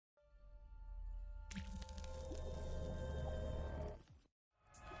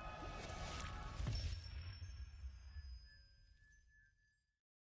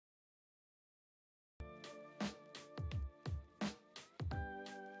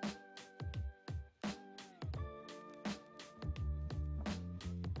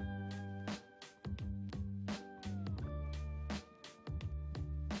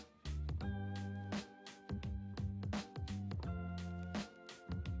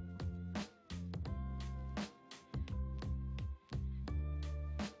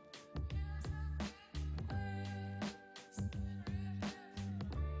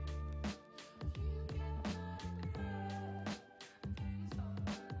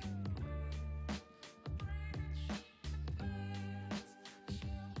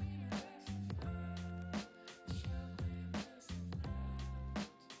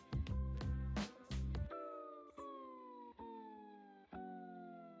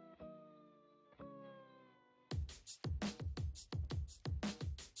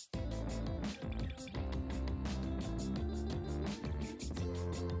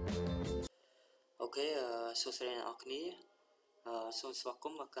Ok, số xe này ở kia, số số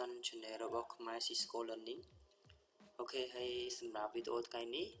cũng mà cần chuyển đổi robot Khmer Cisco Learning. Ok, hay xem nào video cái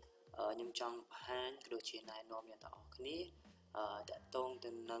này, nhưng trong hai cái đồ chơi này nóមានở kia, đã tôn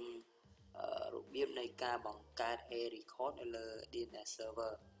từ nângរបៀបនៃការបង្កើត A record នៅលើ DNS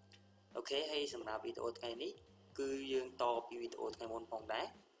Server អូខេហើយសម្រាប់វីដេអូថ្ងៃនេះគឺយើងតពីវីដេអូថ្ងៃមុនផងដែរ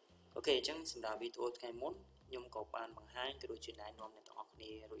អូខេអញ្ចឹងសម្រាប់វីដេអូថ្ងៃមុនខ្ញុំក៏បានបង្ហាញក៏ដូចជាណែនាំអ្នកទាំងអស់គ្នា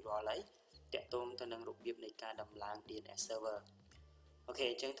រួចរាល់ហើយតាក់ទងទៅនឹងរបៀបនៃការដំឡើង DNS Server អូខេ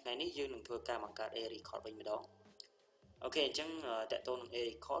អញ្ចឹងថ្ងៃនេះយើងនឹងធ្វើការបង្កើត A record វិញម្ដងអូខេអញ្ចឹងតាក់ទងនឹង A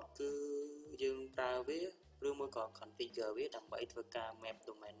record គឺយើងប្រើវាឬមួយក៏ configure វាដើម្បីធ្វើការ map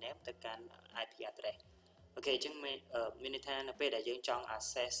domain name ទៅកាន់ IP address អូខេអញ្ចឹងមានន័យថានៅពេលដែលយើងចង់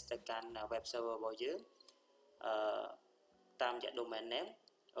access ទៅកាន់ web server របស់យើងតាមរយៈ domain name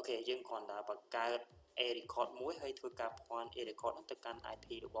អូខេយើងគ្រាន់តែបង្កើត A record មួយហើយធ្វើការផ្ញើ A record ទៅកាន់ IP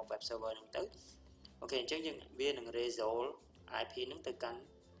របស់ web server ហ្នឹងទៅអូខេអញ្ចឹងយើងវានឹង resolve IP ហ្នឹងទៅកាន់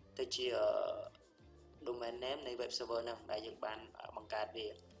ទៅជា domain name នៃ web server ហ្នឹងដែលយើងបានបង្កើតវា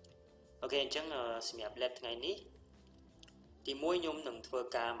អូខេអញ្ចឹងសម្រាប់ lab ថ្ងៃនេះទី1ខ្ញុំនឹងធ្វើ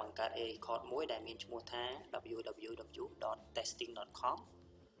ការបង្កើត A record មួយដែលមានឈ្មោះថា www.testing.com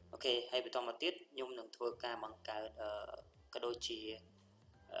អូខេហើយបន្តមកទៀតខ្ញុំនឹងធ្វើការបង្កើតក៏ដូចជា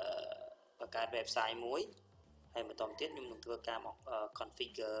បង្កើត website មួយហើយបន្តមកទៀតខ្ញុំនឹងធ្វើការ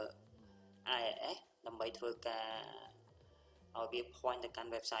configure IIS ដើម្បីធ្វើការឲ្យវា point ទៅកាន់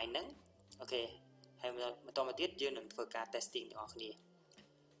website ហ្នឹងអូខេហើយបន្តមកទៀតយើងនឹងធ្វើការ testing ទាំងអស់គ្នា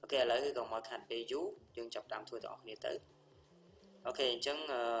អូខេឥឡូវគឺកុំឲ្យខាត់ពេលយូរយើងចាប់តាមធ្វើទាំងអស់គ្នាទៅអូខេអញ្ចឹង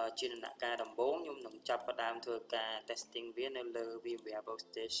ជាដំណាក់កាលដំបូងខ្ញុំនឹងចាប់ផ្ដើមធ្វើការ testing វានៅលើ VMware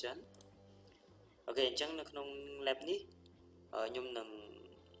Workstation អូខេអញ្ចឹងនៅក្នុង lab នេះខ្ញុំនឹង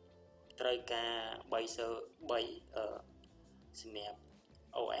ត្រូវការ3សម្រាប់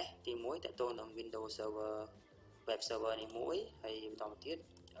OS ទី1តទៅនឹង Windows Server Web Server នេះមួយហើយបន្តមកទៀត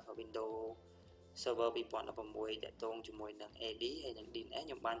Windows Server 2016តទៅជាមួយនឹង AD ហើយនឹង DNS ខ្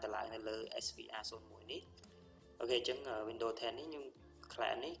ញុំបានតម្លើងនៅលើ SVR01 នេះអូខេអញ្ចឹង Windows 10 នេះខ្ញុំ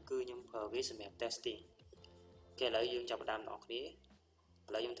client នេះគឺខ្ញុំប្រើវាសម្រាប់ testing អូខេឥឡូវយើងចាប់ផ្ដើមបងប្អូនគ្នាឥ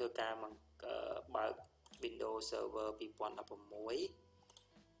ឡូវខ្ញុំធ្វើការបើក Windows Server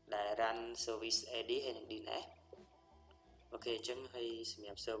 2016ដែល run service AD ហើយនឹង DNS អូខេអញ្ចឹងហើយសម្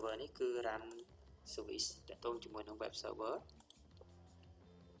រាប់ server នេះគឺ run service តទៅជាមួយនឹង web server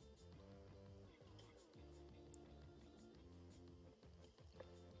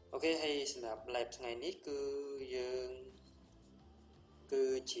អូខេហើយសម្រាប់ lab ថ្ងៃនេះគឺយើងគឺ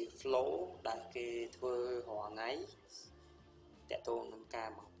ជា flow ដែលគេធ្វើរាល់ថ្ងៃតទៅនឹងការ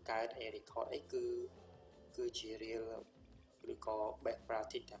បង្កើត A record អីគឺជា real ឬក៏ best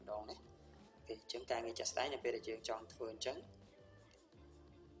practice តែម្ដងណាអូខេអញ្ចឹងការងារចាស់ស្ដែងនៅពេលដែលយើងចង់ធ្វើអញ្ចឹង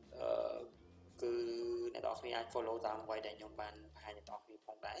គឺអ្នកនរគ្នាអាច follow តាមអ្វីដែលខ្ញុំបានបង្ហាញដល់អ្នកនរគ្នាផ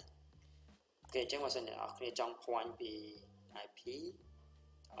ងដែរអូខេអញ្ចឹងបើសិនអ្នកនរគ្នាចង់ point ពី IP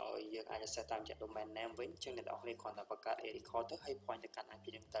ឲ្យយើងអាច access តាមជា domain name វិញអញ្ចឹងអ្នកនរគ្នាគ្រាន់តែបង្កើត A record ទៅហើយ point ទៅកាន់ IP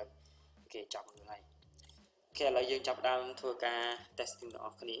ហ្នឹងទៅអូខេចប់ហើយអូខេឥឡូវយើងចាប់ផ្ដើមធ្វើការ testing អ្នកន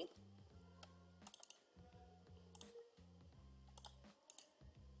រគ្នា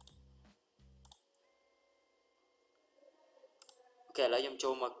អូខេឥឡូវខ្ញុំចូ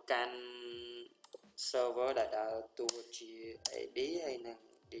លមកកាន់ server ដែលដើរតួជា AD ហើយនិង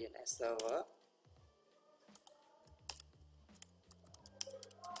DNS server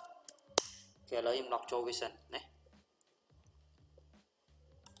អូខេឥឡូវខ្ញុំ log ចូលវាសិនណា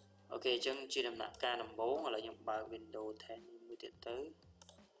អូខេអញ្ចឹងជាដំណាក់កាលដំបូងឥឡូវខ្ញុំបើក Windows 10 មួយទៀតទៅ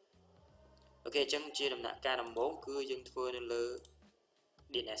អូខេអញ្ចឹងជាដំណាក់កាលដំបូងគឺយើងធ្វើនៅលើ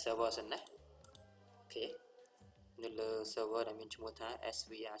DNS server សិនណាអូខេនៅលើ server ដែលមានឈ្មោះថា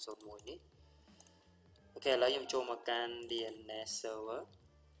SVR01 នេះអូខេឥឡូវខ្ញុំចូលមកកាន់ DNS server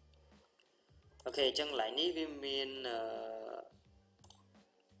អូខេអញ្ចឹងកន្លែងនេះវាមាន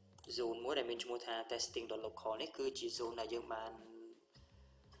zone មួយដែលមានឈ្មោះថា testing.local នេះគឺជា zone ដែលយើងបាន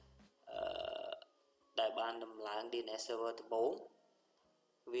ដំឡើង DNS server ដំបូង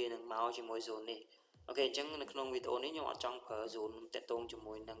វានឹងមកជាមួយ zone នេះអូខេអញ្ចឹងនៅក្នុងវីដេអូនេះខ្ញុំអត់ចង់ប្រើ zone តាក់ទងជា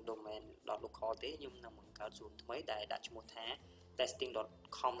មួយនឹង domain.local ទេខ្ញុំនឹងបង្កើត zone ថ្មីដែលដាក់ឈ្មោះថា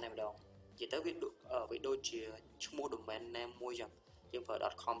testing.com តែម្ដងនិយាយទៅវាដូចជាឈ្មោះ domain name មួយចឹងយើងប្រើ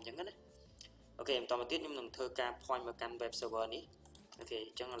 .com ចឹងណាអូខេបន្តមកទៀតខ្ញុំនឹងធ្វើការ point មកកាន់ web server នេះអូខេអ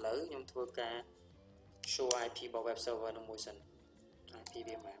ញ្ចឹងឥឡូវខ្ញុំធ្វើការ show IP របស់ web server នឹងមួយសិន IP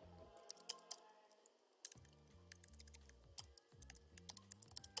វាមក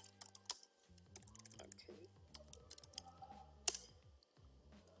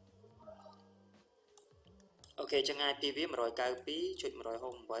អូខេចឹង IP វា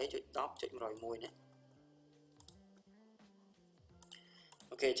 192.168.10.101 ណា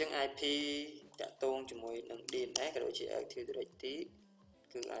ចឹង IP តាក់ទងជាមួយនឹង DNS ក៏ដូចជា Active Directory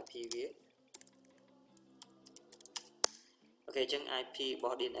គឺ IP វាអូខេចឹង IP រប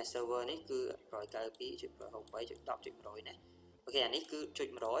ស់ DNS Server នេះគឺ 192.168.10.100 ណាអូខេអានេះគឺ 100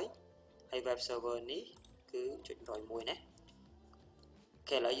 ហើយ Web Server នេះគឺ 101 ណាអូ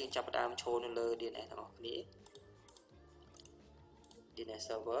ខេឥឡូវយើងចាប់ផ្ដើមចូលនៅលើ DNS ទាំងអស់គ្នា DNS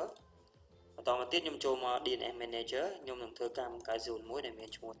Server បន្តមកទៀតខ្ញុំចូលមក DNS Manager ខ្ញុំនឹងធ្វើការបង្កើត zone មួយដែលមាន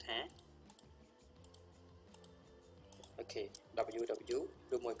ឈ្មោះថាអូខេ www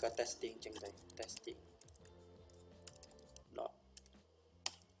ឬមួយក៏ testing ចឹងទៅ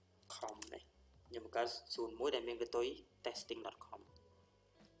testing.com នេះខ្ញុំបង្កើត zone មួយដែលមានកន្ទុយ testing.com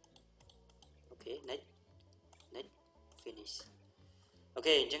អូខេ next finish អូ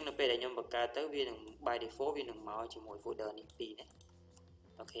ខេអញ្ចឹងនៅពេលដែលខ្ញុំបង្កើតទៅវានឹង by default វានឹងមកជាមួយ folder នេះ2ណា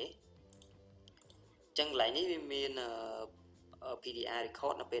អូខេអញ្ចឹងកន្លែងនេះវាមាន PDR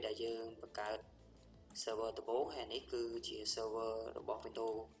record នៅពេលដែលយើងបង្កើត server ដំបូងហើយនេះគឺជា server របស់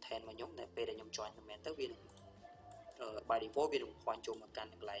Windows 10 របស់ខ្ញុំដែលពេលដែលខ្ញុំ join command ទៅវានឹង by default វានឹង point ចូលមកកាន់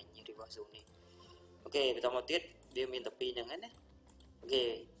កន្លែង reverse zone នេះអូខេបន្តមកទៀតវាមានតែ2ហ្នឹងហើយណាអូខេ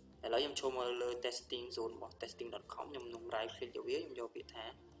ឥឡូវខ្ញុំចូលមកលើ testing zone របស់ testing.com ខ្ញុំនឹង right click ទៅវាខ្ញុំយកពាក្យថា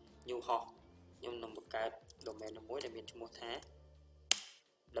new host ខ្ញុំនឹងបង្កើត domain មួយដែលមានឈ្មោះថា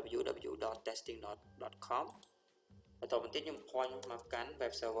www.testing.com បន្តមកទៀតខ្ញុំ point មកកាន់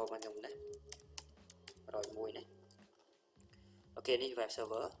web server របស់ខ្ញុំណា101ណាអូខេនេះ web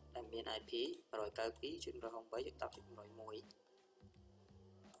server ដែលមាន IP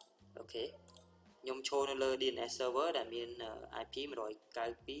 192.168.10.101អូខេខ្ញុំចូលនៅលើ DNS server ដែលមាន IP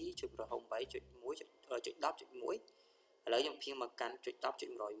 192.168.1.10.1 ឥឡូវខ្ញុំព្យាមកកាន់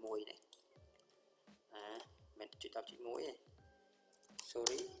 .10.101 នេះមិន .10.1 ទេ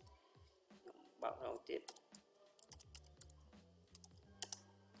sorry ខ្ញុំបើកម្ដងទៀត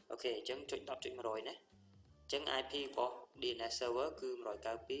អូខេអញ្ចឹង .10.100 ណាអញ្ចឹង IP របស់ DNS server គឺ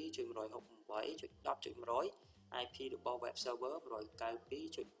 192.168.10.100 IP របស់ web server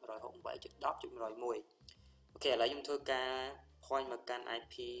 192.168.10.101 អូខេឥឡូវខ្ញុំធ្វើការ point មកកាន់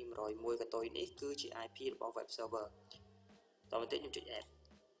IP 101 កន្ទុយនេះគឺជា IP របស់ web server តទៅទៀតខ្ញុំចុច add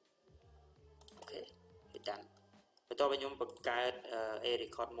អូខេហើយតាំងបន្ទាប់មកខ្ញុំបង្កើត a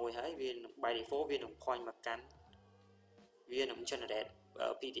record មួយហើយវានឹង by default វានឹង point មកកាន់វានឹង generate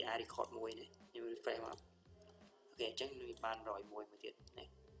PTR record មួយនេះខ្ញុំ refresh មកអូខេអញ្ចឹងវាបាន101មួយទៀតនេះ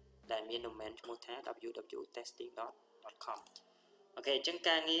ដែលមាន domain ឈ្មោះថា www.testing.com អូខេអញ្ចឹង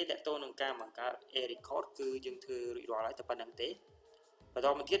ការងារតាក់ទងនឹងការបង្កើត a record គឺយើងធ្វើរួចរាល់ហើយតែប៉ុណ្្នឹងទេបន្ត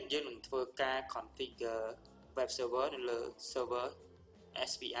មកទៀតយើងនឹងធ្វើការ configure web server នៅលើ server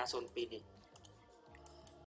SPR02 នេះ